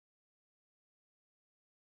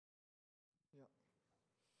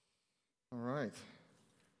All right.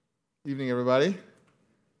 Evening, everybody.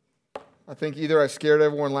 I think either I scared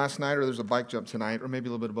everyone last night or there's a bike jump tonight, or maybe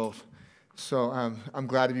a little bit of both. So I'm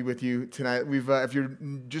glad to be with you tonight. If you're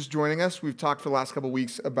just joining us, we've talked for the last couple of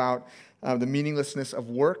weeks about the meaninglessness of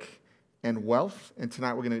work and wealth, and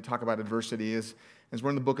tonight we're going to talk about adversity. As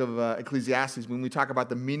we're in the book of Ecclesiastes, when we talk about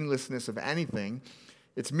the meaninglessness of anything,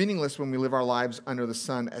 it's meaningless when we live our lives under the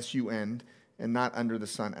sun, S-U-N, and not under the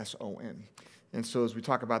sun, S-O-N. And so as we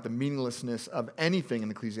talk about the meaninglessness of anything in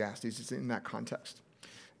Ecclesiastes, it's in that context.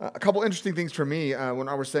 A couple interesting things for me when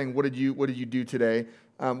I was saying, what did you do today?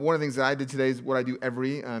 One of the things that I did today is what I do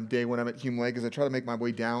every day when I'm at Hume Lake is I try to make my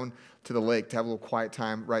way down to the lake to have a little quiet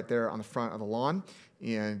time right there on the front of the lawn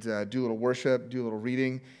and do a little worship, do a little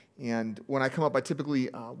reading. And when I come up, I typically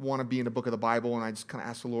want to be in a book of the Bible, and I just kind of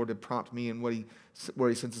ask the Lord to prompt me and where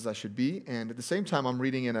He senses I should be. And at the same time, I'm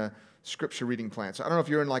reading in a scripture reading plan. So I don't know if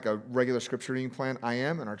you're in like a regular scripture reading plan. I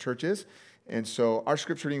am, and our church is. And so our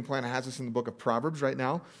scripture reading plan has us in the book of Proverbs right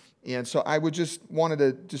now. And so I would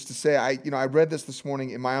wanted to say, I read this morning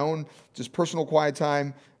in my own just personal quiet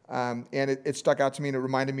time, and it stuck out to me, and it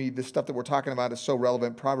reminded me the stuff that we're talking about is so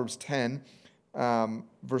relevant. Proverbs 10,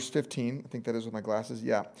 verse 15, I think that is with my glasses,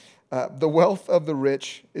 yeah. The wealth of the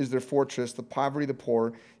rich is their fortress, the poverty of the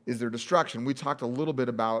poor is their destruction. We talked a little bit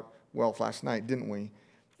about wealth last night, didn't we?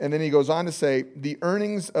 And then he goes on to say, the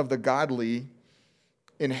earnings of the godly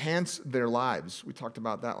enhance their lives. We talked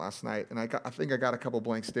about that last night, and I think I got a couple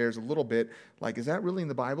blank stares a little bit. Like, is that really in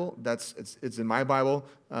the Bible? It's in my Bible.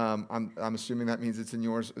 I'm assuming that means it's in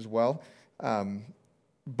yours as well.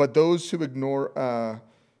 But those who ignore, the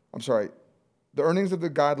earnings of the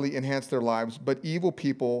godly enhance their lives, but evil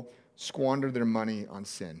people squander their money on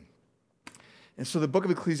sin. And so the book of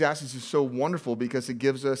Ecclesiastes is so wonderful because it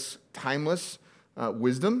gives us timeless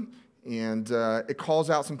wisdom, and it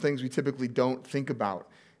calls out some things we typically don't think about.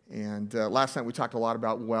 And last night we talked a lot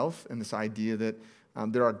about wealth and this idea that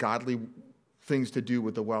there are godly things to do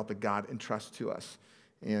with the wealth that God entrusts to us.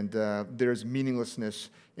 And there's meaninglessness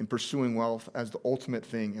in pursuing wealth as the ultimate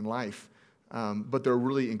thing in life. But there are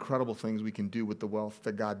really incredible things we can do with the wealth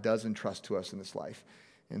that God does entrust to us in this life.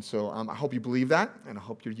 And so I hope you believe that, and I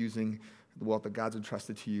hope you're using the wealth that God's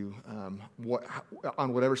entrusted to you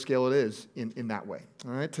on whatever scale it is in that way.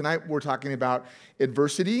 All right, tonight we're talking about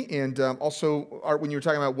adversity, and also, Art, when you were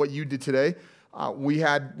talking about what you did today, we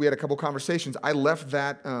had a couple conversations. I left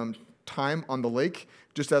that time on the lake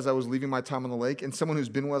just as I was leaving my time on the lake, and someone who's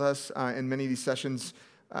been with us in many of these sessions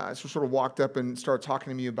sort of walked up and started talking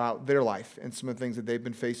to me about their life and some of the things that they've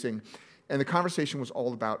been facing, and the conversation was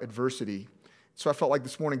all about adversity. So I felt like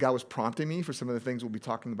this morning God was prompting me for some of the things we'll be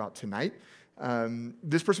talking about tonight.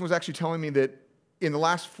 This person was actually telling me that in the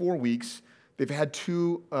last 4 weeks, they've had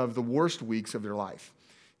 2 of the worst weeks of their life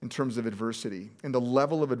in terms of adversity. And the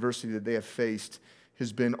level of adversity that they have faced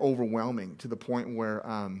has been overwhelming to the point where,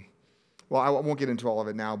 I won't get into all of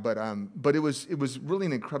it now, but it was really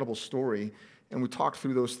an incredible story. And we talked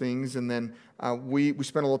through those things, and then we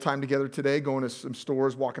spent a little time together today going to some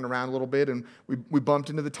stores, walking around a little bit, and we bumped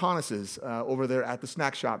into the Tonneses over there at the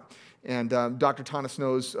snack shop. And Dr. Tonnes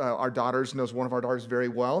knows knows one of our daughters very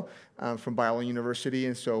well from Biola University,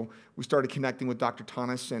 and so we started connecting with Dr.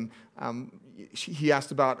 Tonnes, and he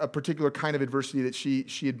asked about a particular kind of adversity that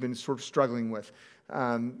she had been sort of struggling with,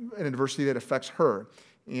 an adversity that affects her.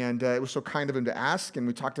 And it was so kind of him to ask, and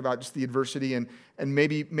we talked about just the adversity and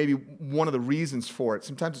maybe one of the reasons for it.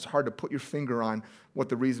 Sometimes it's hard to put your finger on what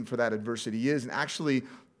the reason for that adversity is, and actually,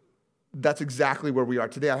 that's exactly where we are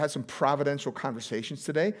today. I had some providential conversations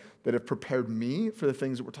today that have prepared me for the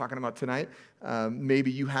things that we're talking about tonight.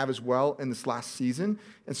 Maybe you have as well in this last season.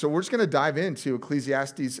 And so we're just going to dive into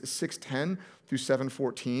Ecclesiastes 6:10 through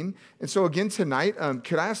 7:14. And so again tonight,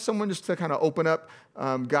 could I ask someone just to kind of open up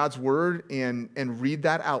God's Word and read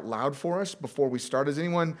that out loud for us before we start? Is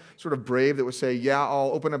anyone sort of brave that would say, yeah,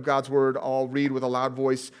 I'll open up God's Word, I'll read with a loud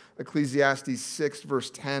voice Ecclesiastes 6, verse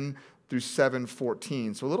 10 through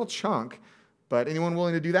 7:14. So a little chunk, but anyone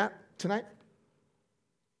willing to do that tonight?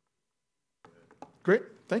 Great,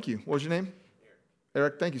 thank you. What was your name?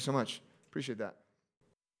 Eric, thank you so much. Appreciate that.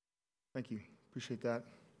 Thank you, appreciate that.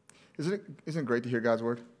 Isn't it great to hear God's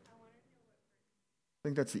Word? I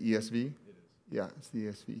think that's the ESV. It is. Yeah, it's the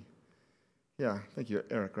ESV. Yeah, thank you,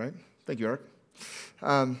 Eric, right? Thank you, Eric.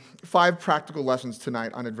 5 practical lessons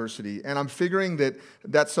tonight on adversity, and I'm figuring that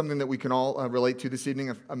that's something that we can all relate to this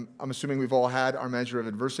evening. I'm assuming we've all had our measure of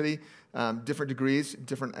adversity, different degrees,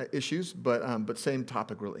 different issues, but same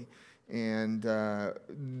topic really. And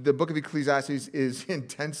the book of Ecclesiastes is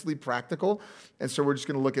intensely practical. And so we're just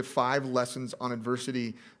going to look at 5 lessons on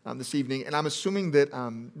adversity this evening. And I'm assuming that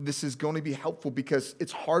this is going to be helpful because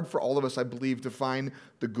it's hard for all of us, I believe, to find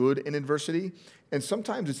the good in adversity. And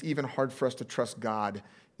sometimes it's even hard for us to trust God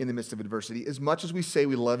in the midst of adversity. As much as we say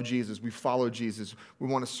we love Jesus, we follow Jesus, we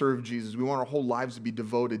want to serve Jesus, we want our whole lives to be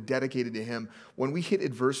devoted, dedicated to him, when we hit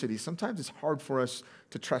adversity, sometimes it's hard for us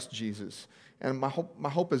to trust Jesus. And my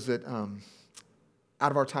hope is that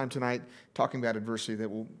out of our time tonight talking about adversity, that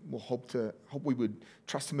we'll hope we would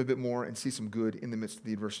trust him a bit more and see some good in the midst of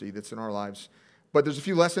the adversity that's in our lives. But there's a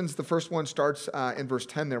few lessons. The first one starts in verse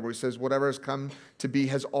 10 there, where he says, whatever has come to be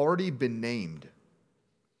has already been named.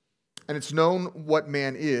 And it's known what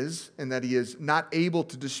man is, and that he is not able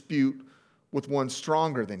to dispute with one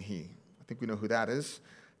stronger than he. I think we know who that is.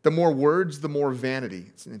 The more words, the more vanity.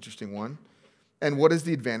 It's an interesting one. And what is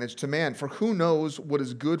the advantage to man? For who knows what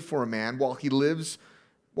is good for a man while he lives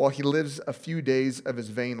a few days of his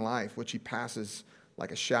vain life, which he passes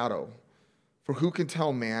like a shadow? For who can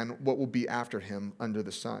tell man what will be after him under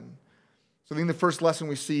the sun? So I think the first lesson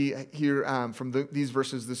we see here from these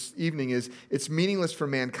verses this evening is it's meaningless for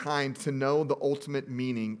mankind to know the ultimate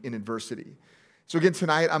meaning in adversity. So again,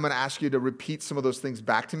 tonight, I'm going to ask you to repeat some of those things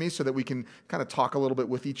back to me so that we can kind of talk a little bit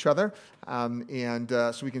with each other and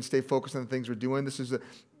so we can stay focused on the things we're doing.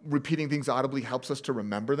 Repeating things audibly helps us to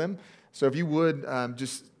remember them. So if you would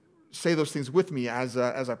just say those things with me as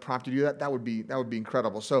I prompt you to do that, that would be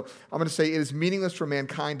incredible. So I'm going to say it is meaningless for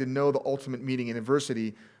mankind to know the ultimate meaning in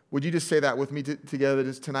adversity. Would you just say that with me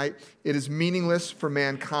together tonight? It is meaningless for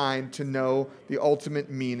mankind to know the ultimate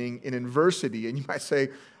meaning in adversity. And you might say,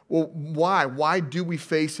 well, why? Why do we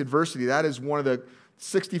face adversity? That is one of the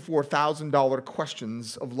 $64,000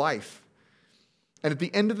 questions of life. And at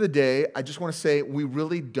the end of the day, I just want to say we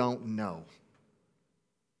really don't know.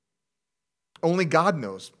 Only God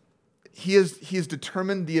knows. He has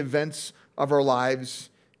determined the events of our lives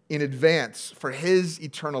in advance for his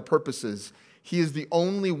eternal purposes. He is the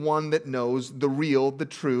only one that knows the real, the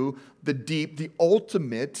true, the deep, the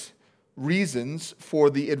ultimate reasons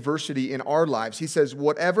for the adversity in our lives. He says,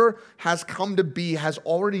 whatever has come to be has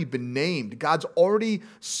already been named. God's already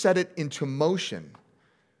set it into motion.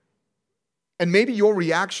 And maybe your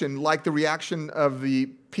reaction, like the reaction of the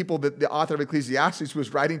people that the author of Ecclesiastes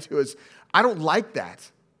was writing to, is, I don't like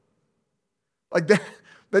that. Like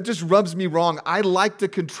that just rubs me wrong. I like to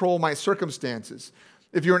control my circumstances.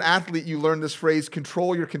 If you're an athlete, you learn this phrase,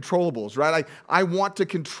 control your controllables, right? I want to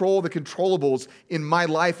control the controllables in my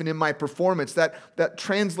life and in my performance. That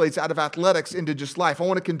translates out of athletics into just life. I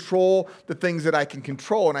want to control the things that I can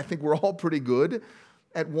control. And I think we're all pretty good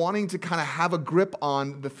at wanting to kind of have a grip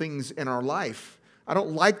on the things in our life. I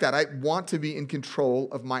don't like that. I want to be in control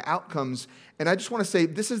of my outcomes. And I just want to say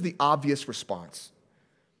this is the obvious response.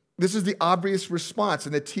 This is the obvious response.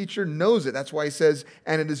 And the teacher knows it. That's why he says,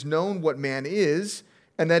 and it is known what man is,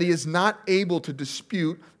 and that he is not able to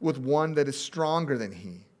dispute with one that is stronger than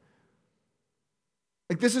he.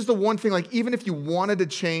 Like, this is the one thing, like, even if you wanted to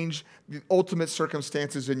change the ultimate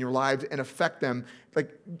circumstances in your lives and affect them,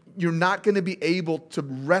 like, you're not going to be able to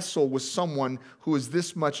wrestle with someone who is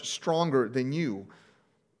this much stronger than you.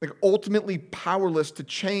 Like, ultimately powerless to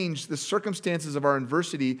change the circumstances of our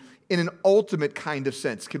adversity in an ultimate kind of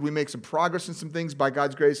sense. Could we make some progress in some things by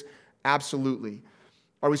God's grace? Absolutely.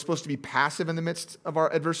 Are we supposed to be passive in the midst of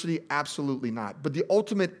our adversity? Absolutely not. But the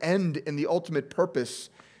ultimate end and the ultimate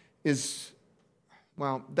purpose is,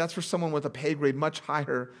 well, that's for someone with a pay grade much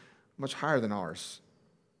higher than ours.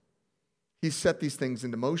 He's set these things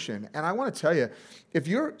into motion. And I want to tell you, if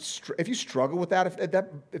you struggle with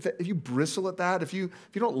that, if you bristle at that, if you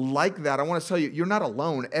don't like that, I want to tell you, you're not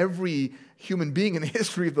alone. Every human being in the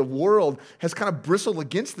history of the world has kind of bristled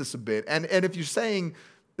against this a bit. And if you're saying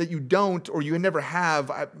that you don't or you never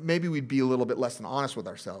have, maybe we'd be a little bit less than honest with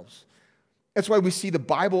ourselves. That's why we see the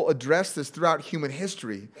Bible address this throughout human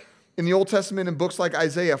history. In the Old Testament, in books like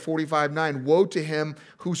Isaiah 45:9, woe to him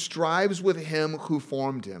who strives with him who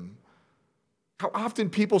formed him. How often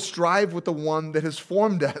people strive with the one that has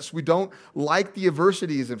formed us. We don't like the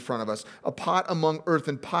adversities in front of us. A pot among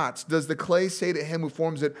earthen pots. Does the clay say to him who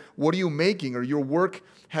forms it, what are you making? Or your work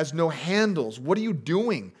has no handles. What are you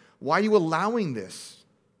doing? Why are you allowing this?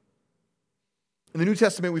 In the New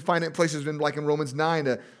Testament, we find it in places like in Romans 9,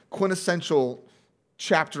 a quintessential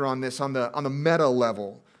chapter on this, on the meta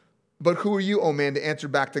level. But who are you, O man, to answer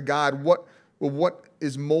back to God? What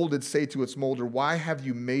is molded say to its molder, why have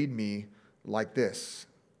you made me like this?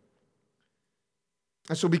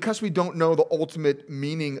 And so because we don't know the ultimate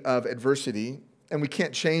meaning of adversity, and we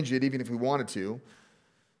can't change it even if we wanted to,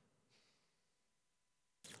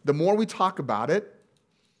 The more we talk about it,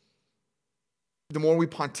 the more we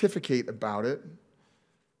pontificate about it,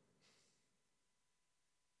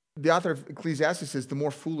 the author of Ecclesiastes says, the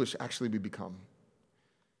more foolish actually we become.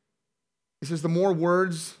 He says, the more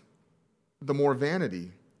words, the more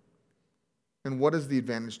vanity. And what is the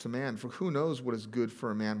advantage to man? For who knows what is good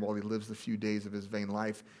for a man while he lives the few days of his vain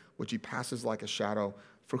life, which he passes like a shadow?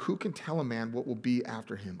 For who can tell a man what will be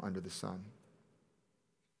after him under the sun?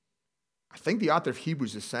 I think the author of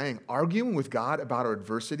Hebrews is saying, arguing with God about our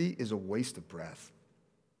adversity is a waste of breath.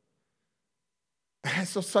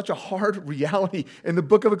 It's such a hard reality. And the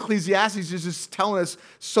book of Ecclesiastes is just telling us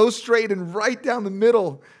so straight and right down the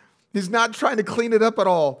middle. He's not trying to clean it up at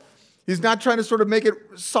all. He's not trying to sort of make it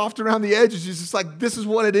soft around the edges. He's just like, this is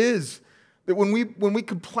what it is. That when we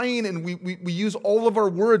complain and we use all of our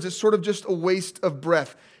words, it's sort of just a waste of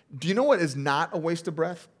breath. Do you know what is not a waste of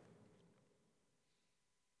breath?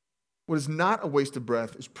 What is not a waste of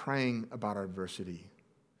breath is praying about our adversity.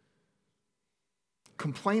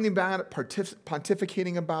 Complaining about it,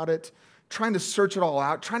 pontificating about it, trying to search it all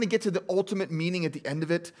out, trying to get to the ultimate meaning at the end of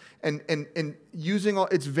it, and using all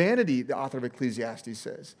its vanity, the author of Ecclesiastes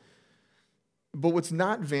says. But what's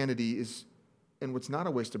not vanity is, and what's not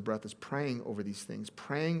a waste of breath is praying over these things,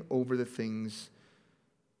 praying over the things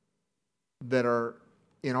that are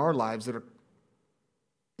in our lives that are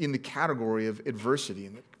in the category of adversity.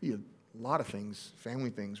 And it could be a lot of things, family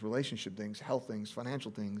things, relationship things, health things,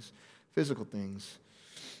 financial things, physical things,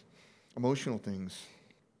 emotional things.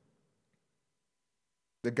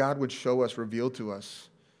 That God would show us, reveal to us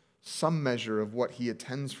some measure of what he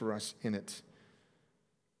intends for us in it.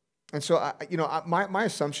 And so, my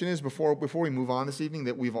assumption is before we move on this evening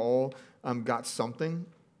that we've all got something.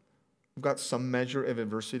 We've got some measure of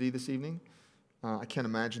adversity this evening. I can't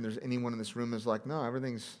imagine there's anyone in this room that's like, no,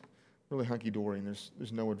 everything's really hunky-dory and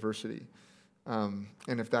there's no adversity. And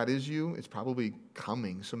if that is you, it's probably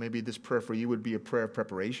coming. So maybe this prayer for you would be a prayer of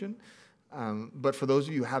preparation. But for those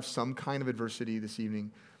of you who have some kind of adversity this evening,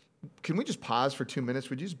 can we just pause for 2 minutes?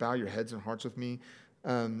 Would you just bow your heads and hearts with me?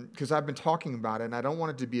 Because I've been talking about it, and I don't want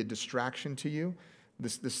it to be a distraction to you,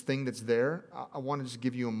 this thing that's there. I want to just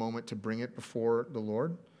give you a moment to bring it before the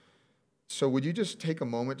Lord. So would you just take a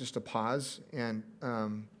moment just to pause, and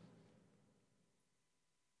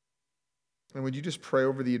would you just pray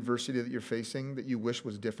over the adversity that you're facing that you wish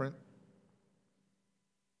was different?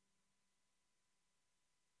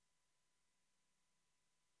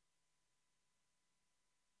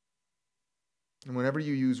 And whenever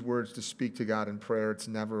you use words to speak to God in prayer, it's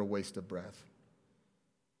never a waste of breath.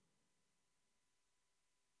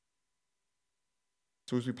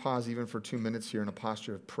 So as we pause even for 2 minutes here in a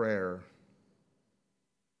posture of prayer,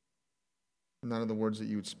 none of the words that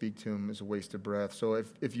you would speak to him is a waste of breath. So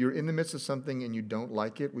if you're in the midst of something and you don't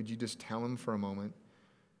like it, would you just tell him for a moment?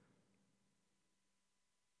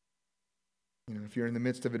 If you're in the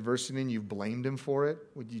midst of adversity and you've blamed him for it,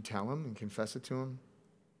 would you tell him and confess it to him?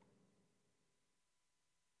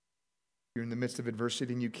 You're in the midst of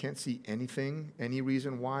adversity and you can't see anything, any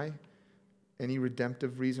reason why, any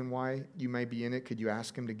redemptive reason why you may be in it. Could you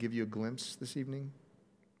ask him to give you a glimpse this evening?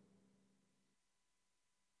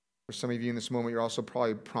 For some of you in this moment, you're also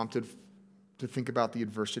probably prompted to think about the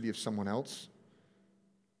adversity of someone else.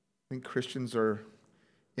 I think Christians are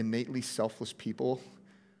innately selfless people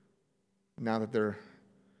now that their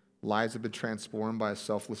lives have been transformed by a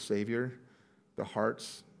selfless Savior. Their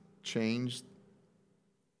hearts changed.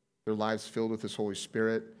 Their lives filled with His Holy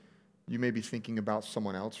Spirit. You may be thinking about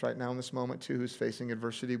someone else right now in this moment too who's facing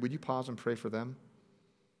adversity. Would you pause and pray for them?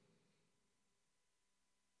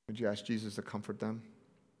 Would you ask Jesus to comfort them?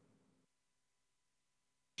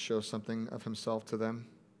 Show something of Himself to them?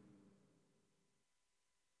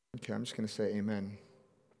 Okay, I'm just going to say amen.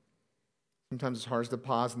 Sometimes it's hard to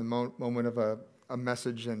pause in the moment of a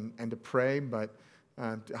message and to pray, but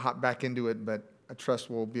to hop back into it, but I trust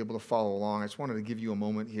we'll be able to follow along. I just wanted to give you a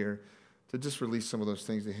moment here to just release some of those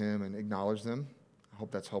things to Him and acknowledge them. I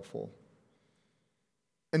hope that's helpful.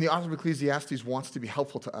 And the author of Ecclesiastes wants to be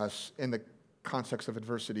helpful to us in the context of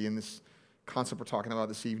adversity, in this concept we're talking about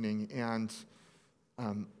this evening. And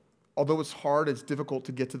although it's hard, it's difficult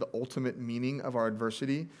to get to the ultimate meaning of our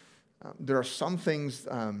adversity, there are some things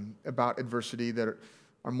about adversity that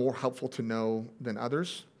are more helpful to know than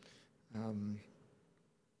others,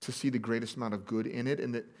 to see the greatest amount of good in it.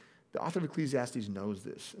 And that the author of Ecclesiastes knows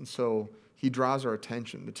this. And so he draws our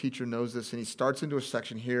attention. The teacher knows this, and he starts into a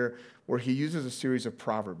section here where he uses a series of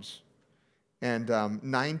proverbs. And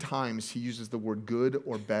 9 times he uses the word good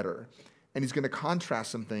or better. And he's going to contrast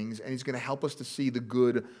some things, and he's going to help us to see the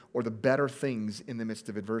good or the better things in the midst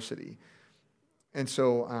of adversity. And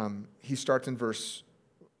so he starts in verse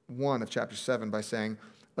 1 of chapter 7 by saying,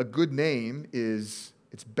 a good name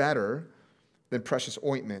it's better than precious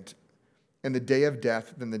ointment, and the day of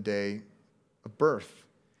death than the day of birth.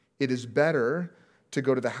 It is better to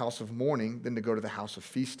go to the house of mourning than to go to the house of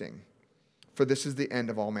feasting. For this is the end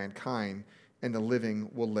of all mankind, and the living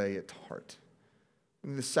will lay it to heart.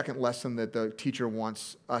 And the second lesson that the teacher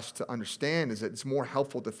wants us to understand is that it's more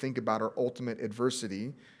helpful to think about our ultimate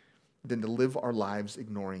adversity than to live our lives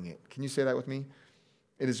ignoring it. Can you say that with me?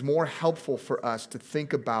 It is more helpful for us to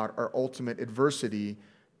think about our ultimate adversity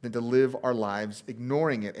than to live our lives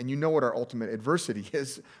ignoring it. And you know what our ultimate adversity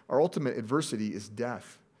is. Our ultimate adversity is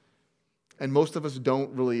death. And most of us don't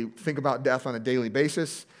really think about death on a daily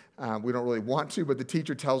basis. We don't really want to, but the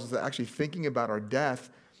teacher tells us that actually thinking about our death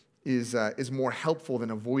is more helpful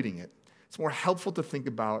than avoiding it. It's more helpful to think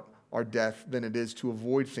about our death than it is to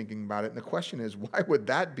avoid thinking about it. And the question is, why would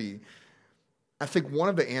that be? I think one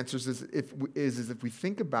of the answers is if we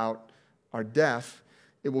think about our death,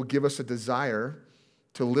 it will give us a desire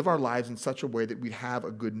to live our lives in such a way that we have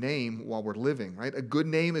a good name while we're living, right? A good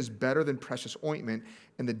name is better than precious ointment,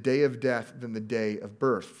 and the day of death than the day of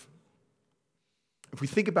birth. If we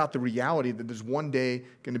think about the reality that there's one day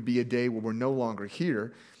going to be a day where we're no longer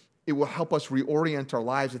here, it will help us reorient our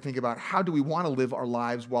lives and think about how do we want to live our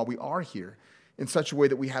lives while we are here in such a way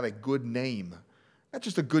that we have a good name. Not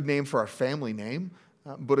just a good name for our family name,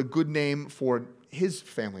 but a good name for his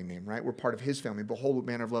family name, right? We're part of his family. Behold, what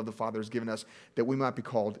manner of love the Father has given us that we might be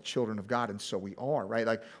called children of God, and so we are, right?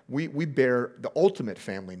 Like we bear the ultimate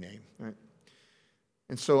family name, right?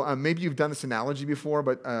 And so maybe you've done this analogy before,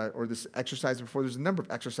 but or this exercise before. There's a number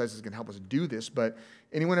of exercises that can help us do this, but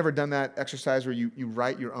anyone ever done that exercise where you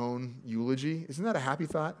write your own eulogy? Isn't that a happy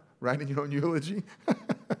thought, writing your own eulogy?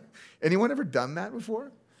 Anyone ever done that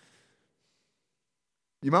before?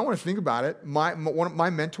 You might want to think about it. My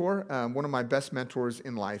mentor, one of my best mentors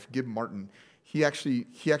in life, Gib Martin, he actually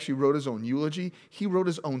wrote his own eulogy. He wrote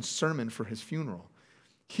his own sermon for his funeral.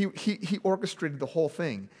 He orchestrated the whole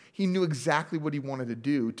thing. He knew exactly what he wanted to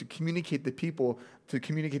do to communicate to the people that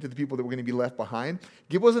were going to be left behind.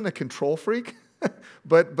 Gib wasn't a control freak,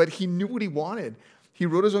 but he knew what he wanted. He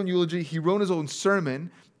wrote his own eulogy. He wrote his own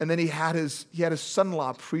sermon, and then he had his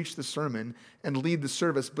son-in-law preach the sermon and lead the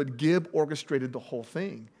service. But Gib orchestrated the whole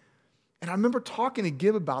thing. And I remember talking to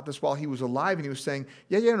Gib about this while he was alive, and he was saying,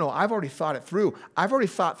 no, I've already thought it through. I've already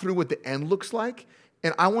thought through what the end looks like,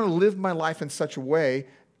 and I want to live my life in such a way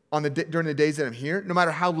during the days that I'm here, no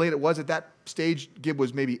matter how late it was. At that stage, Gib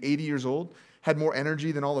was maybe 80 years old, had more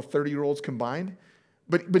energy than all the 30-year-olds combined.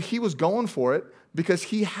 But he was going for it because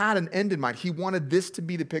he had an end in mind. He wanted this to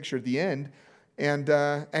be the picture at the end,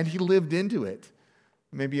 and he lived into it.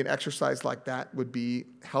 Maybe an exercise like that would be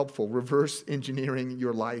helpful, reverse engineering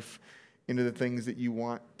your life into the things that you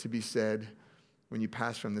want to be said when you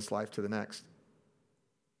pass from this life to the next.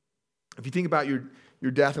 If you think about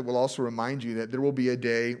your death, it will also remind you that there will be a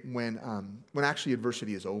day when actually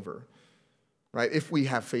adversity is over, right? If we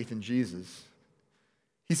have faith in Jesus.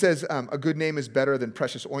 He says, a good name is better than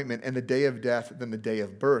precious ointment, and the day of death than the day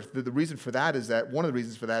of birth. The reason for that is that, one of the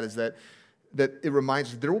reasons for that is that it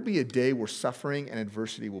reminds us there will be a day where suffering and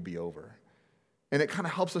adversity will be over. And it kind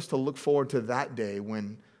of helps us to look forward to that day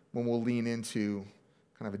when we'll lean into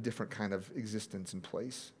kind of a different kind of existence and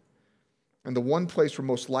place. And the one place we're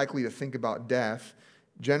most likely to think about death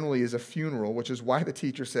generally is a funeral, which is why the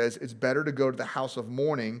teacher says it's better to go to the house of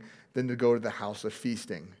mourning than to go to the house of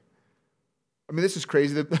feasting. I mean, this is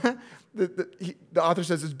crazy. The author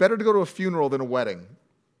says it's better to go to a funeral than a wedding.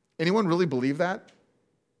 Anyone really believe that?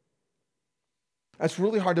 That's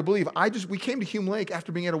really hard to believe. We came to Hume Lake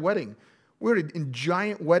after being at a wedding. We were at a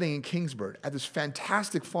giant wedding in Kingsburg at this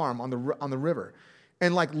fantastic farm on the river.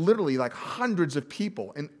 And literally hundreds of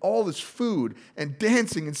people and all this food and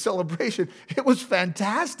dancing and celebration. It was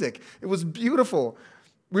fantastic. It was beautiful.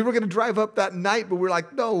 We were going to drive up that night, but we were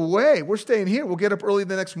like, no way. We're staying here. We'll get up early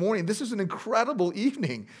the next morning. This is an incredible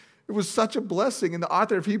evening. It was such a blessing. And the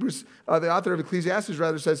author of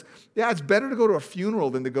Ecclesiastes says, it's better to go to a funeral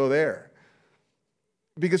than to go there.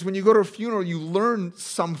 Because when you go to a funeral, you learn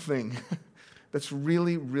something that's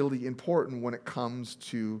really, really important when it comes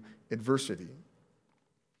to adversity.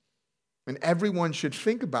 And everyone should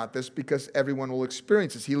think about this because everyone will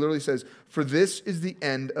experience this. He literally says, for this is the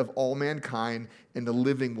end of all mankind, and the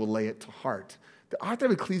living will lay it to heart. The author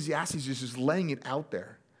of Ecclesiastes is just laying it out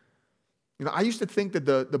there. I used to think that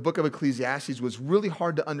the book of Ecclesiastes was really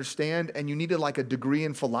hard to understand, and you needed a degree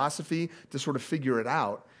in philosophy to sort of figure it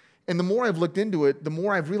out. And the more I've looked into it, the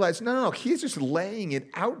more I've realized, no, he's just laying it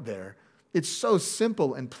out there. It's so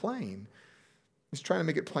simple and plain. He's trying to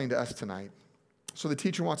make it plain to us tonight. So the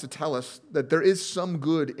teacher wants to tell us that there is some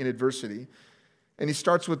good in adversity. And he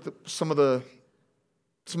starts with some of the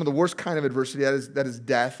worst kind of adversity, that is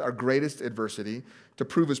death, our greatest adversity, to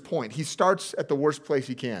prove his point. He starts at the worst place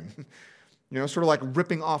he can. Sort of like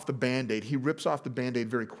ripping off the Band-Aid. He rips off the Band-Aid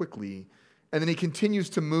very quickly. And then he continues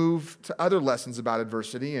to move to other lessons about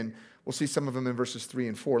adversity, and we'll see some of them in verses 3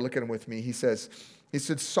 and 4. Look at them with me. He said,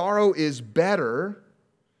 sorrow is better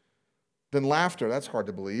than laughter. That's hard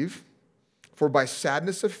to believe. For by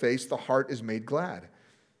sadness of face, the heart is made glad.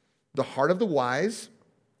 The heart of the wise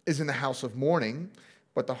is in the house of mourning,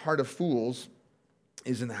 but the heart of fools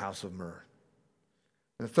is in the house of myrrh.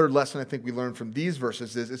 And the third lesson I think we learn from these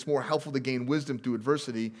verses is it's more helpful to gain wisdom through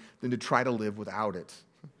adversity than to try to live without it.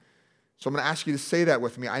 So I'm going to ask you to say that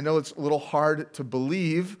with me. I know it's a little hard to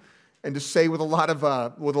believe and to say with a lot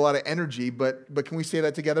of energy, but can we say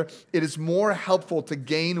that together? It is more helpful to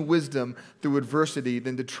gain wisdom through adversity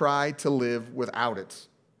than to try to live without it.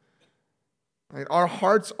 Right? Our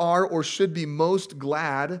hearts are or should be most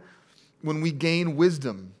glad when we gain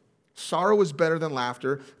wisdom. Sorrow is better than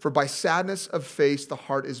laughter, for by sadness of face the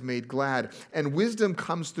heart is made glad. And wisdom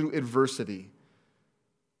comes through adversity.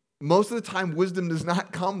 Most of the time, wisdom does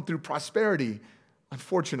not come through prosperity,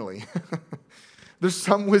 unfortunately. There's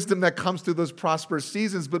some wisdom that comes through those prosperous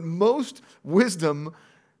seasons, but most wisdom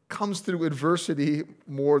comes through adversity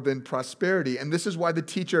more than prosperity. And this is why the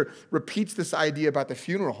teacher repeats this idea about the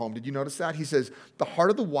funeral home. Did you notice that? He says, the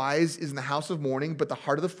heart of the wise is in the house of mourning, but the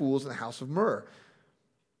heart of the fools in the house of myrrh.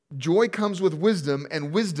 Joy comes with wisdom,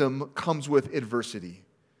 and wisdom comes with adversity.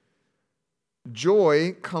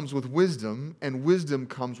 Joy comes with wisdom, and wisdom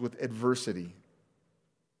comes with adversity.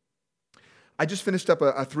 I just finished up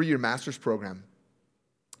a 3-year master's program,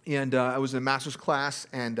 and I was in a master's class,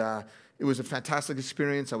 and it was a fantastic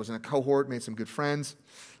experience. I was in a cohort, made some good friends.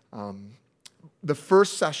 The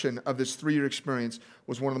first session of this 3-year experience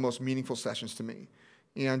was one of the most meaningful sessions to me.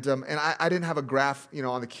 And I didn't have a graph,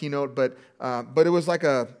 on the keynote, but it was like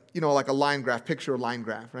a line graph, picture a line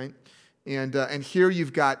graph, right? And here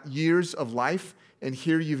you've got years of life, and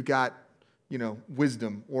here you've got,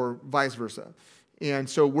 wisdom, or vice versa. And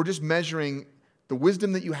so we're just measuring the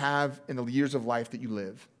wisdom that you have in the years of life that you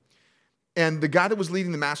live. And the guy that was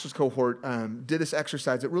leading the master's cohort did this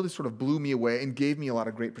exercise that really sort of blew me away and gave me a lot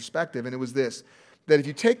of great perspective. And it was this, that if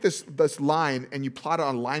you take this line and you plot it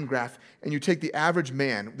on a line graph, and you take the average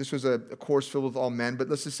man, this was a course filled with all men, but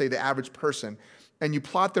let's just say the average person, and you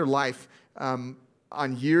plot their life on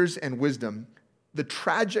years and wisdom, the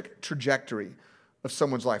tragic trajectory of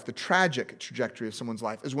someone's life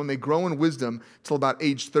is when they grow in wisdom till about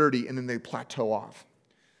age 30, and then they plateau off.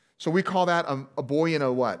 So we call that a boy in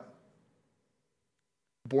a what?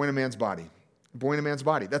 A boy in a man's body. A boy in a man's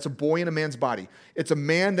body. That's a boy in a man's body. It's a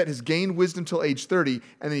man that has gained wisdom till age 30,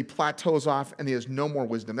 and then he plateaus off, and he has no more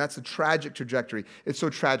wisdom. That's the tragic trajectory. It's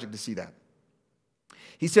so tragic to see that.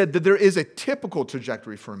 He said that there is a typical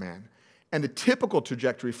trajectory for a man. And the typical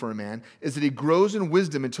trajectory for a man is that he grows in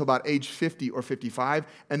wisdom until about age 50 or 55,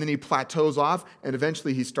 and then he plateaus off, and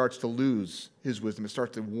eventually he starts to lose his wisdom. It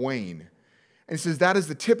starts to wane. And he says that is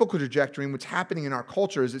the typical trajectory, and what's happening in our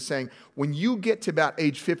culture is it's saying when you get to about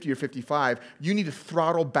age 50 or 55, you need to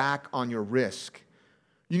throttle back on your risk.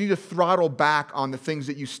 You need to throttle back on the things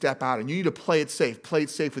that you step out, and you need to play it safe. Play it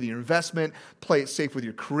safe with your investment. Play it safe with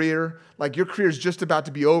your career. Like your career is just about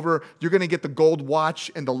to be over. You're going to get the gold watch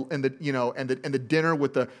and the dinner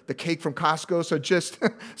with the cake from Costco.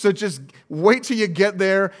 So just wait till you get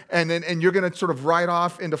there, and you're going to sort of ride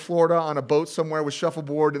off into Florida on a boat somewhere with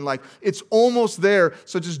shuffleboard, and like it's almost there.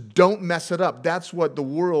 So just don't mess it up. That's what the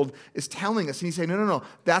world is telling us. And he's saying, no.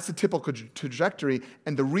 That's the typical trajectory,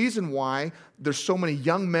 and the reason why there's so many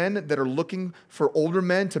young men that are looking for older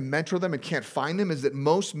men to mentor them and can't find them is that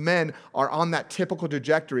most men are on that typical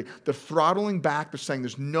trajectory. They're throttling back. They're saying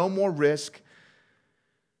there's no more risk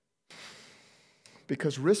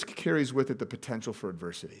because risk carries with it the potential for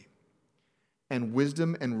adversity. And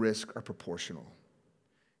wisdom and risk are proportional.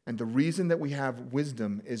 And the reason that we have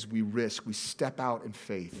wisdom is we risk. We step out in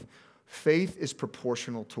faith. Faith is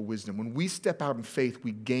proportional to wisdom. When we step out in faith,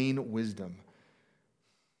 we gain wisdom.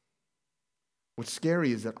 What's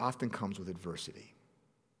scary is that often comes with adversity.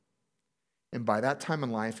 And by that time in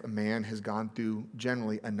life, a man has gone through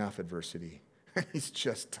generally enough adversity. He's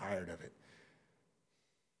just tired of it.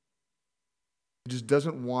 He just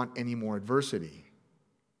doesn't want any more adversity.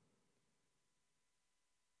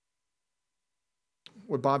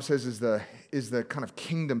 What Bob says is the kind of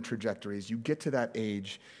kingdom trajectory. As you get to that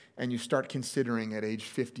age and you start considering at age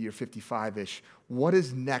 50 or 55-ish, what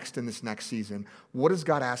is next in this next season? What is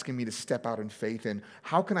God asking me to step out in faith in?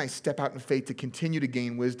 How can I step out in faith to continue to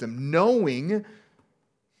gain wisdom, knowing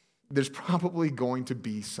there's probably going to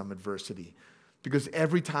be some adversity. Because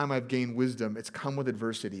every time I've gained wisdom, it's come with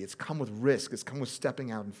adversity. It's come with risk. It's come with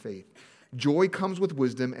stepping out in faith. Joy comes with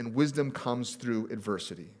wisdom, and wisdom comes through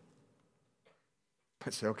adversity. I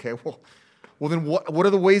say, okay, well then what are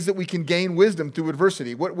the ways that we can gain wisdom through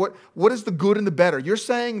adversity? What is the good and the better? You're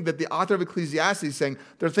saying that the author of Ecclesiastes is saying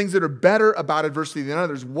there are things that are better about adversity than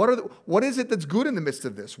others. What is it that's good in the midst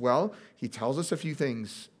of this? Well, he tells us a few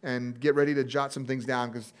things, and get ready to jot some things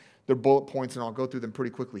down because they're bullet points, and I'll go through them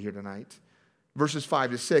pretty quickly here tonight. Verses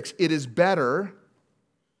 5 to 6, it is better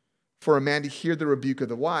for a man to hear the rebuke of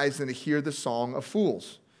the wise than to hear the song of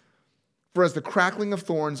fools. For as the crackling of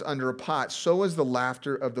thorns under a pot, so is the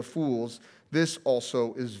laughter of the fools. This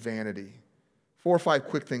also is vanity. 4 or 5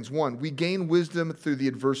 quick things. 1, we gain wisdom through the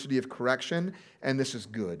adversity of correction, and this is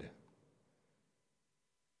good.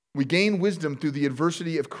 We gain wisdom through the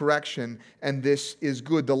adversity of correction, and this is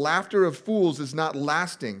good. The laughter of fools is not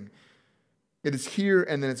lasting. It is here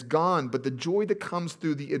and then it's gone, but the joy that comes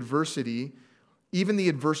through the adversity, even the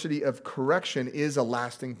adversity of correction, is a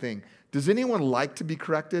lasting thing. Does anyone like to be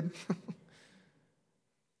corrected?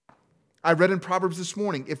 I read in Proverbs this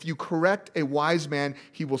morning, if you correct a wise man,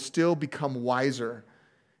 he will still become wiser.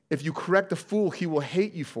 If you correct a fool, he will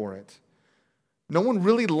hate you for it. No one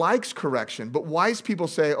really likes correction, but wise people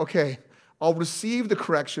say, okay, I'll receive the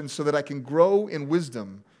correction so that I can grow in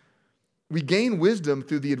wisdom. We gain wisdom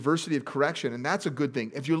through the adversity of correction, and that's a good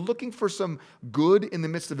thing. If you're looking for some good in the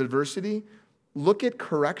midst of adversity, look at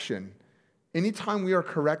correction. Anytime we are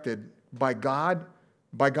corrected by God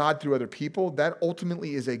through other people, that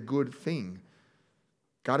ultimately is a good thing.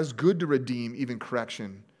 God is good to redeem even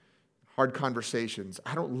correction, hard conversations.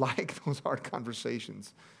 I don't like those hard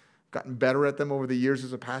conversations. I've gotten better at them over the years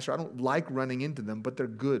as a pastor. I don't like running into them, but they're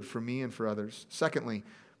good for me and for others. Secondly,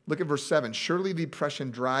 look at verse 7. Surely the oppression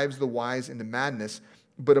drives the wise into madness,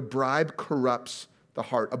 but a bribe corrupts the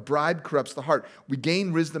heart. A bribe corrupts the heart. We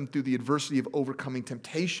gain wisdom through the adversity of overcoming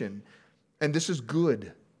temptation, and this is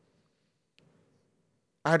good.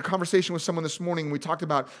 I had a conversation with someone this morning, and we talked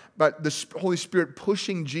about the Holy Spirit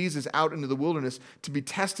pushing Jesus out into the wilderness to be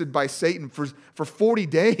tested by Satan for 40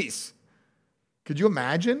 days. Could you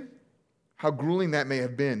imagine how grueling that may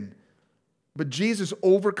have been? But Jesus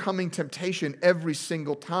overcoming temptation every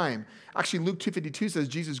single time. Actually, Luke 2:52 says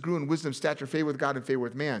Jesus grew in wisdom, stature, favor with God, and favor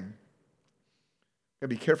with man. I've got to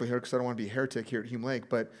be careful here because I don't want to be a heretic here at Hume Lake.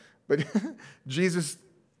 But Jesus,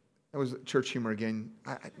 that was church humor again.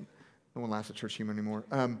 No one laughs at church humor anymore.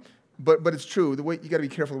 But it's true. The way you got to be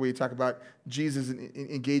careful the way you talk about Jesus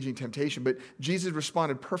engaging temptation. But Jesus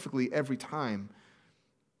responded perfectly every time.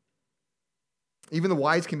 Even the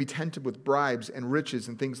wise can be tempted with bribes and riches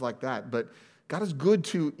and things like that. But God is good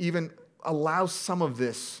to even allow some of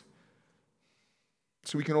this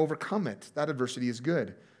so we can overcome it. That adversity is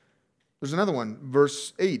good. There's another one,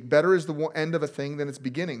 verse 8. Better is the end of a thing than its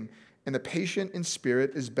beginning, and the patient in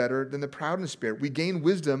spirit is better than the proud in spirit. We gain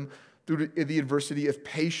wisdom through the adversity of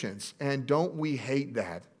patience, and don't we hate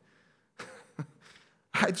that?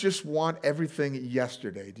 I just want everything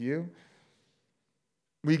yesterday. Do you?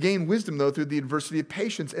 We gain wisdom, though, through the adversity of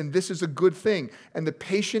patience, and this is a good thing. And the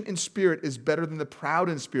patient in spirit is better than the proud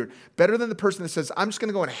in spirit, better than the person that says, I'm just going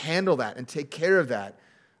to go and handle that and take care of that.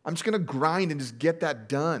 I'm just going to grind and just get that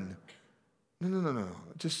done. No.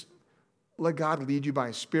 Just let God lead you by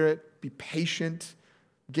His Spirit. Be patient.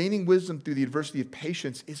 Gaining wisdom through the adversity of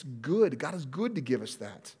patience is good. God is good to give us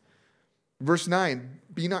that. Verse 9,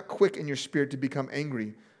 be not quick in your spirit to become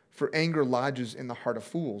angry, for anger lodges in the heart of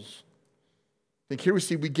fools. I think here we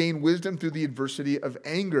see we gain wisdom through the adversity of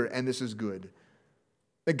anger, and this is good.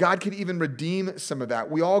 That God could even redeem some of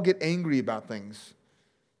that. We all get angry about things.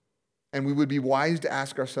 And we would be wise to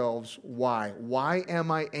ask ourselves, why? Why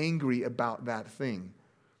am I angry about that thing?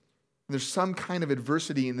 There's some kind of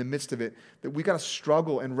adversity in the midst of it that we got to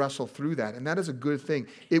struggle and wrestle through that. And that is a good thing.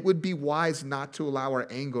 It would be wise not to allow our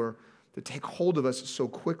anger to take hold of us so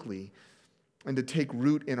quickly and to take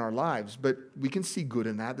root in our lives. But we can see good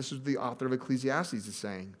in that. This is what the author of Ecclesiastes is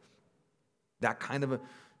saying. That kind of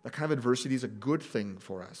adversity is a good thing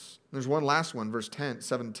for us. There's one last one, verse 10,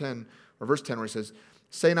 7 to 10, or verse 10, where he says,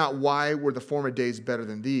 say not, why were the former days better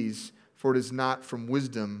than these? For it is not from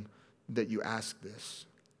wisdom that you ask this.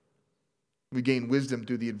 We gain wisdom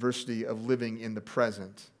through the adversity of living in the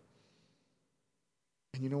present.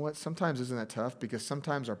 And you know what? Sometimes isn't that tough? Because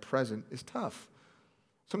sometimes our present is tough.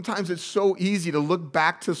 Sometimes it's so easy to look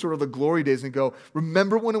back to sort of the glory days and go,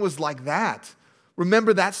 remember when it was like that?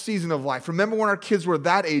 Remember that season of life. Remember when our kids were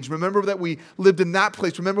that age. Remember that we lived in that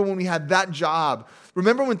place. Remember when we had that job.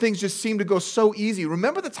 Remember when things just seemed to go so easy.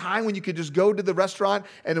 Remember the time when you could just go to the restaurant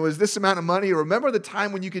and it was this amount of money. Or remember the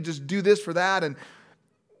time when you could just do this for that. And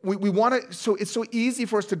we want to, so it's so easy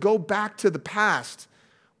for us to go back to the past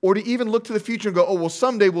or to even look to the future and go, oh, well,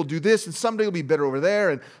 someday we'll do this and someday it'll be better over there.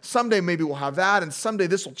 And someday maybe we'll have that and someday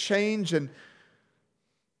this will change. And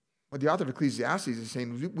what the author of Ecclesiastes is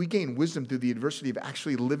saying, we gain wisdom through the adversity of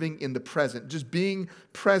actually living in the present, just being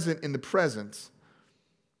present in the present.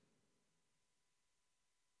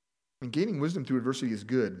 And gaining wisdom through adversity is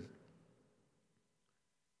good.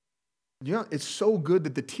 You know, it's so good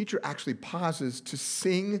that the teacher actually pauses to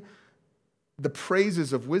sing the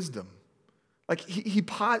praises of wisdom. Like he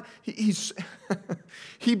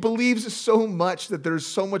believes so much that there's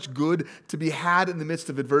so much good to be had in the midst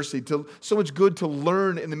of adversity, so much good to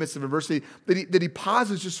learn in the midst of adversity, that he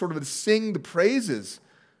pauses just sort of to sing the praises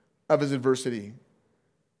of his adversity.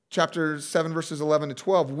 Chapter 7, verses 11 to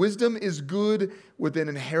 12. Wisdom is good with an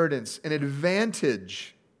inheritance, an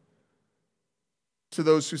advantage to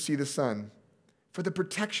those who see the sun. For the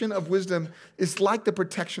protection of wisdom is like the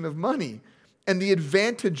protection of money. And the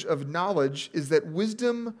advantage of knowledge is that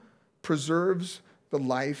wisdom preserves the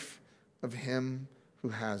life of him who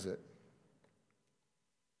has it.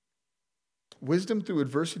 Wisdom through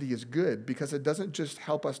adversity is good because it doesn't just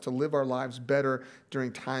help us to live our lives better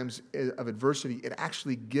during times of adversity. It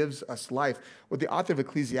actually gives us life. What the author of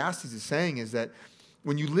Ecclesiastes is saying is that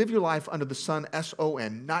when you live your life under the sun,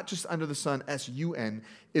 S-O-N, not just under the sun, S-U-N,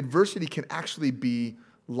 adversity can actually be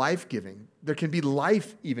life-giving. There can be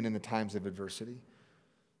life even in the times of adversity.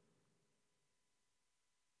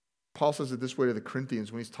 Paul says it this way to the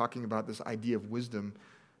Corinthians when he's talking about this idea of wisdom.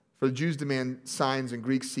 For the Jews demand signs and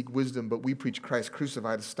Greeks seek wisdom, but we preach Christ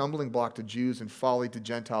crucified, a stumbling block to Jews and folly to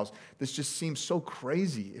Gentiles. This just seems so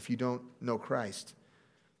crazy if you don't know Christ.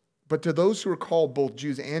 But to those who are called both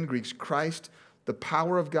Jews and Greeks, Christ, the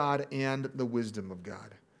power of God and the wisdom of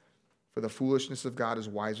God. For the foolishness of God is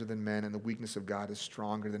wiser than men, and the weakness of God is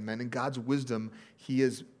stronger than men. In God's wisdom, he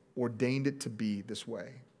has ordained it to be this way.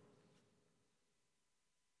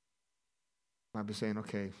 I've been saying,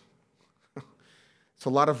 okay, it's a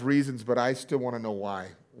lot of reasons, but I still want to know why.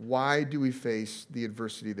 Why do we face the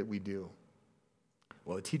adversity that we do?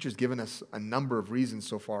 Well, the teacher's given us a number of reasons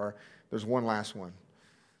so far. There's one last one.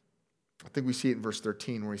 I think we see it in verse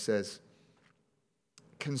 13 where he says,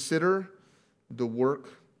 consider the work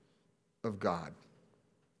of God,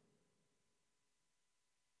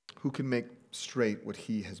 who can make straight what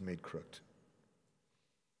he has made crooked.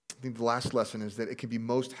 I think the last lesson is that it can be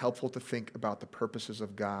most helpful to think about the purposes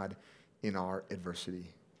of God in our adversity.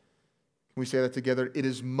 Can we say that together? It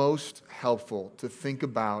is most helpful to think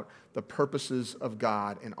about the purposes of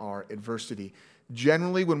God in our adversity.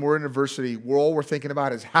 Generally, when we're in adversity, all we're thinking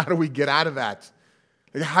about is how do we get out of that?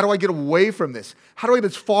 How do I get away from this? How do I get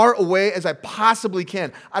as far away as I possibly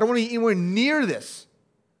can? I don't want to be anywhere near this.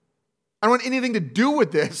 I don't want anything to do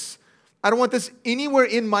with this. I don't want this anywhere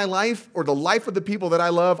in my life or the life of the people that I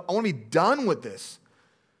love. I want to be done with this.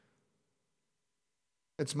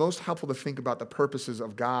 It's most helpful to think about the purposes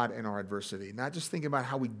of God in our adversity, not just thinking about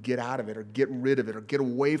how we get out of it or get rid of it or get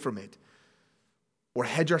away from it or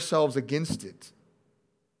hedge ourselves against it.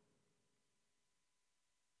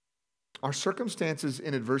 Our circumstances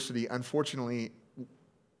in adversity, unfortunately,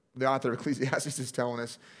 the author of Ecclesiastes is telling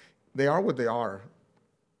us, they are what they are.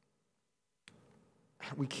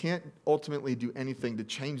 We can't ultimately do anything to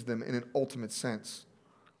change them in an ultimate sense.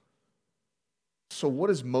 So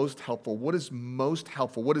what is most helpful? What is most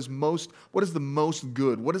helpful? What is the most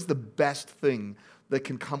good? What is the best thing that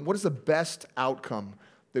can come? What is the best outcome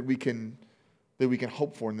that we can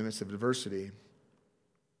hope for in the midst of adversity?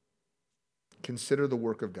 Consider the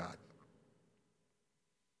work of God,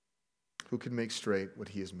 who can make straight what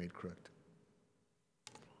he has made crooked.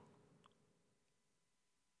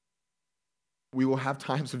 We will have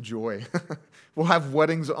times of joy. We'll have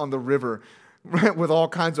weddings on the river, right, with all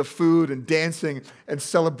kinds of food and dancing and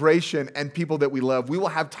celebration and people that we love. We will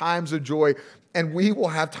have times of joy, and we will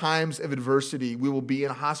have times of adversity. We will be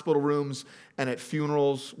in hospital rooms and at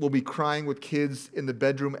funerals. We'll be crying with kids in the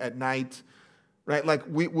bedroom at night, right? Like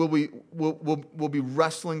we'll be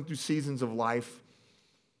wrestling through seasons of life.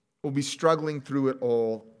 We'll be struggling through it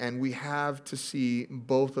all, and we have to see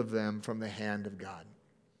both of them from the hand of God.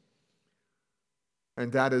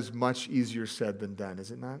 And that is much easier said than done,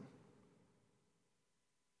 is it not?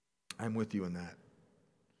 I'm with you in that.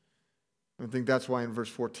 I think that's why in verse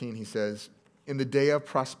 14 he says, in the day of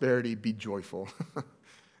prosperity, be joyful.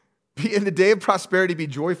 In the day of prosperity, be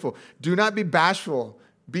joyful. Do not be bashful.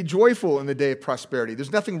 Be joyful in the day of prosperity.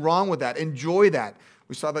 There's nothing wrong with that. Enjoy that.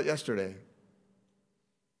 We saw that yesterday.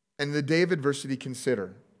 And in the day of adversity,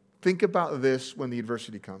 consider. Think about this when the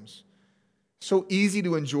adversity comes. So easy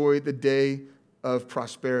to enjoy the day of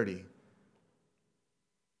prosperity.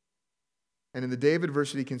 And in the day of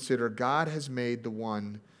adversity, consider God has made the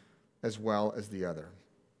one as well as the other,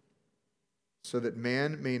 so that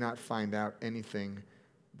man may not find out anything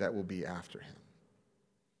that will be after him.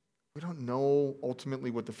 We don't know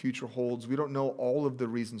ultimately what the future holds. We don't know all of the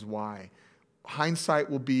reasons why. Hindsight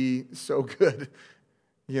will be so good,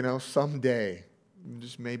 someday.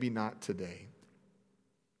 Just maybe not today.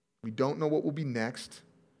 We don't know what will be next.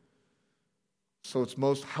 So it's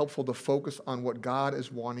most helpful to focus on what God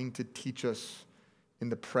is wanting to teach us in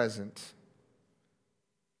the present,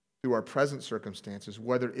 through our present circumstances,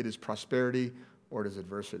 whether it is prosperity or it is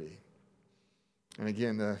adversity. And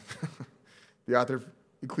again, the author of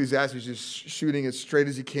Ecclesiastes is just shooting as straight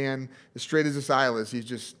as he can, as straight as this aisle is. He's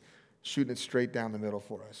just shooting it straight down the middle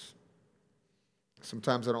for us.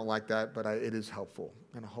 Sometimes I don't like that, but it is helpful.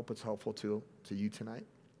 And I hope it's helpful to you tonight.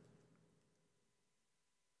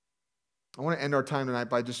 I want to end our time tonight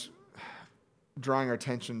by just drawing our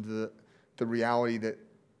attention to the reality that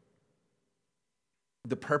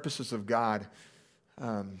the purposes of God,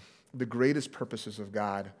 the greatest purposes of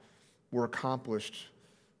God, were accomplished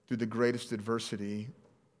through the greatest adversity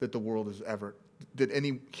that the world has ever, that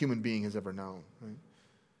any human being has ever known.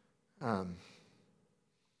 Right?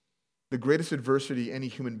 The greatest adversity any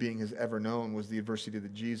human being has ever known was the adversity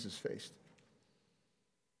that Jesus faced.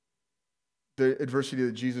 The adversity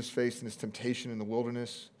that Jesus faced in his temptation in the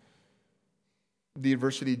wilderness. The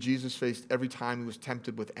adversity Jesus faced every time he was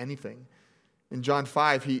tempted with anything. In John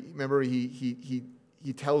 5, he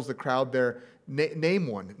tells the crowd there, name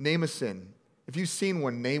one, name a sin. If you've seen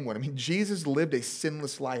one, name one. I mean, Jesus lived a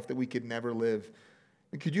sinless life that we could never live.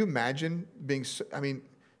 And could you imagine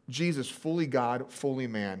Jesus, fully God, fully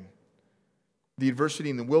man. The adversity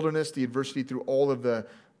in the wilderness, the adversity through all of the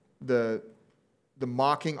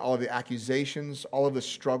mocking, all of the accusations, all of the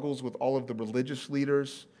struggles with all of the religious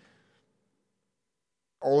leaders,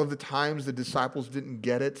 all of the times the disciples didn't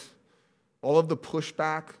get it, all of the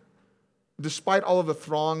pushback, despite all of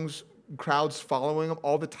the crowds following him,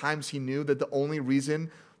 all the times he knew that the only reason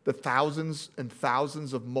the thousands and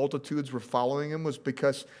thousands of multitudes were following him was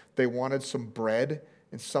because they wanted some bread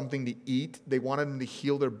and something to eat. They wanted him to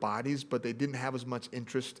heal their bodies, but they didn't have as much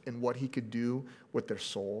interest in what he could do with their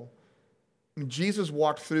soul. And Jesus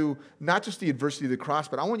walked through not just the adversity of the cross,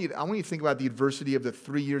 but I want you to think about the adversity of the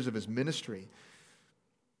 3 years of his ministry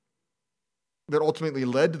that ultimately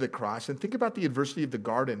led to the cross. And think about the adversity of the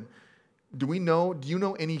garden. Do you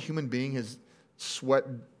know any human being has sweat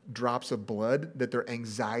drops of blood, that their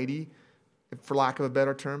anxiety, for lack of a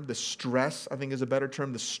better term, the stress, I think is a better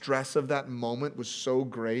term, the stress of that moment was so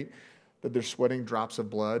great that they're sweating drops of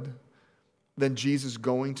blood? Then Jesus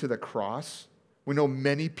going to the cross. We know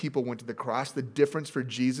many people went to the cross. The difference for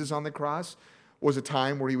Jesus on the cross was a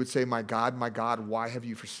time where he would say, my God, why have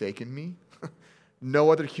you forsaken me?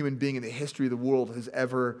 No other human being in the history of the world has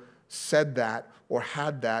ever said that or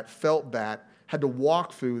had that, felt that, had to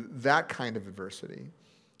walk through that kind of adversity.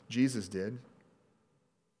 Jesus did.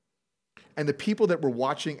 And the people that were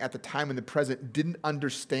watching at the time in the present didn't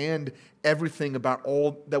understand everything about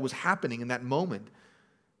all that was happening in that moment.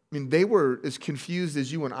 I mean, they were as confused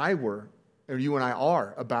as you and I were, or you and I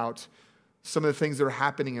are, about some of the things that are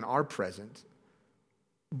happening in our present.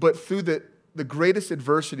 But through the greatest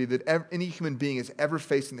adversity that any human being has ever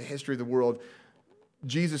faced in the history of the world,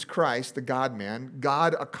 Jesus Christ, the God-man,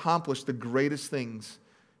 God accomplished the greatest thing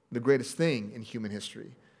in human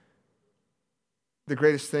history. The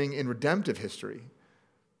greatest thing in redemptive history.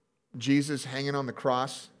 Jesus hanging on the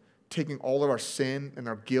cross, taking all of our sin and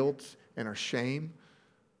our guilt and our shame,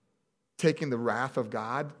 taking the wrath of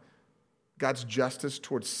God, God's justice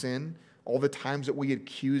towards sin, all the times that we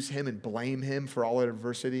accuse him and blame him for all our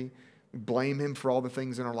adversity, blame him for all the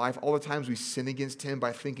things in our life, all the times we sin against him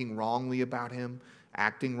by thinking wrongly about him,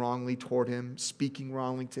 acting wrongly toward him, speaking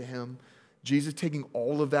wrongly to him. Jesus taking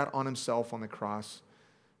all of that on himself on the cross.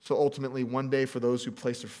 So ultimately, one day for those who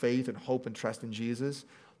place their faith and hope and trust in Jesus,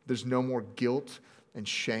 there's no more guilt and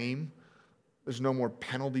shame. There's no more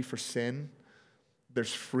penalty for sin.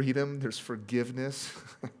 There's freedom. There's forgiveness.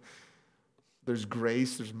 There's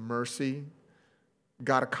grace. There's mercy.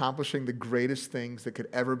 God accomplishing the greatest things that could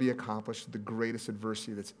ever be accomplished, the greatest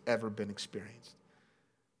adversity that's ever been experienced.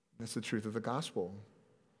 That's the truth of the gospel.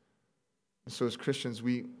 And so as Christians,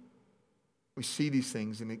 we see these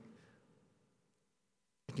things, and it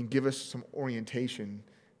can give us some orientation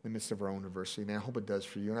in the midst of our own adversity. And I hope it does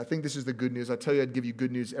for you. And I think this is the good news. I tell you, I'd give you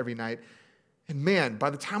good news every night. And man, by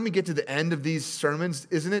the time we get to the end of these sermons,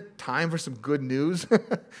 isn't it time for some good news?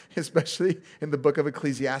 Especially in the book of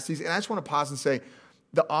Ecclesiastes. And I just want to pause and say,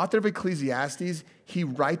 the author of Ecclesiastes, he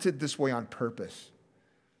writes it this way on purpose.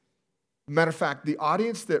 Matter of fact, the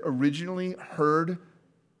audience that originally heard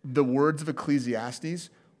the words of Ecclesiastes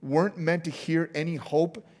weren't meant to hear any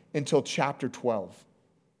hope until chapter 12.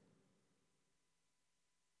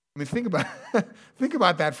 I mean, think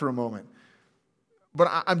about that for a moment.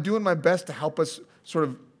 But I'm doing my best to help us sort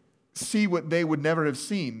of see what they would never have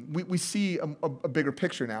seen. We see a bigger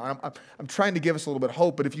picture now. I'm trying to give us a little bit of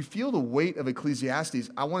hope, but if you feel the weight of Ecclesiastes,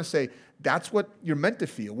 I want to say that's what you're meant to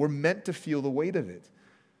feel. We're meant to feel the weight of it.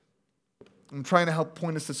 I'm trying to help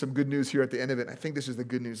point us to some good news here at the end of it. I think this is the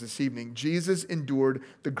good news this evening. Jesus endured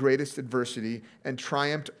the greatest adversity and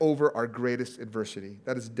triumphed over our greatest adversity.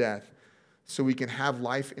 That is death. So we can have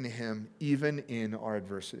life in him even in our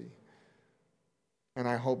adversity. And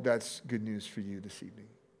I hope that's good news for you this evening.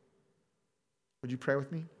 Would you pray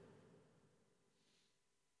with me?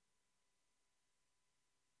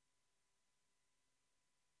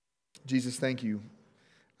 Jesus, thank you.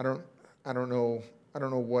 I don't know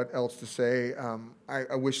what else to say.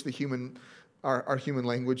 I wish our human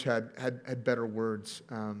language had better words.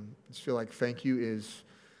 I just feel like thank you is,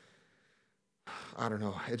 I don't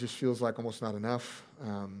know, it just feels like almost not enough.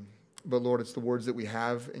 But Lord, it's the words that we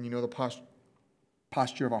have, and you know the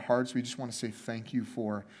posture of our hearts. We just want to say thank you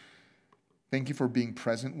for being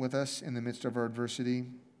present with us in the midst of our adversity.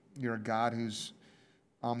 You're a God who's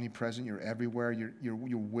omnipresent. You're everywhere.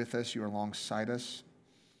 You're with us. You're alongside us.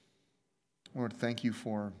 Lord, thank you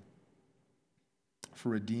for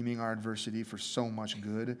redeeming our adversity for so much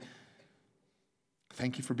good.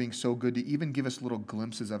 Thank you for being so good to even give us little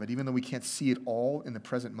glimpses of it. Even though we can't see it all in the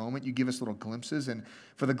present moment, you give us little glimpses. And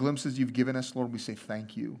for the glimpses you've given us, Lord, we say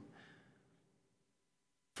thank you.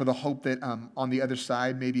 For the hope that on the other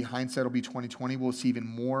side, maybe hindsight will be 20/20, we'll see even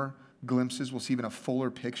more glimpses. We'll see even a fuller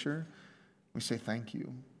picture. We say thank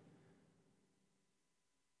you.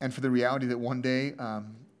 And for the reality that one day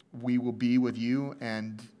we will be with you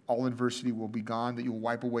and all adversity will be gone, that you'll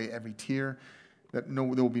wipe away every tear, that there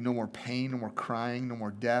will be no more pain, no more crying, no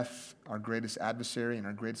more death. Our greatest adversary and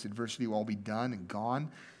our greatest adversity will all be done and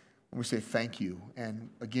gone. And we say thank you. And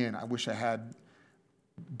again, I wish I had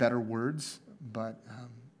better words, but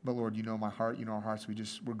Lord, you know my heart, you know our hearts.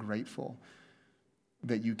 We're grateful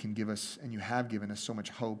that you can give us, and you have given us so much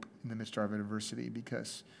hope in the midst of our adversity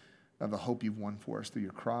because of the hope you've won for us through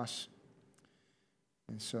your cross.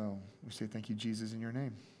 And so we say thank you, Jesus, in your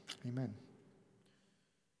name. Amen.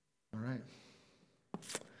 All right.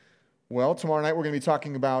 Well, tomorrow night we're going to be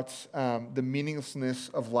talking about the meaninglessness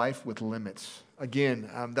of life with limits. Again,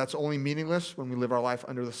 that's only meaningless when we live our life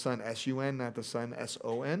under the sun, S-U-N, not the sun,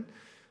 S-O-N.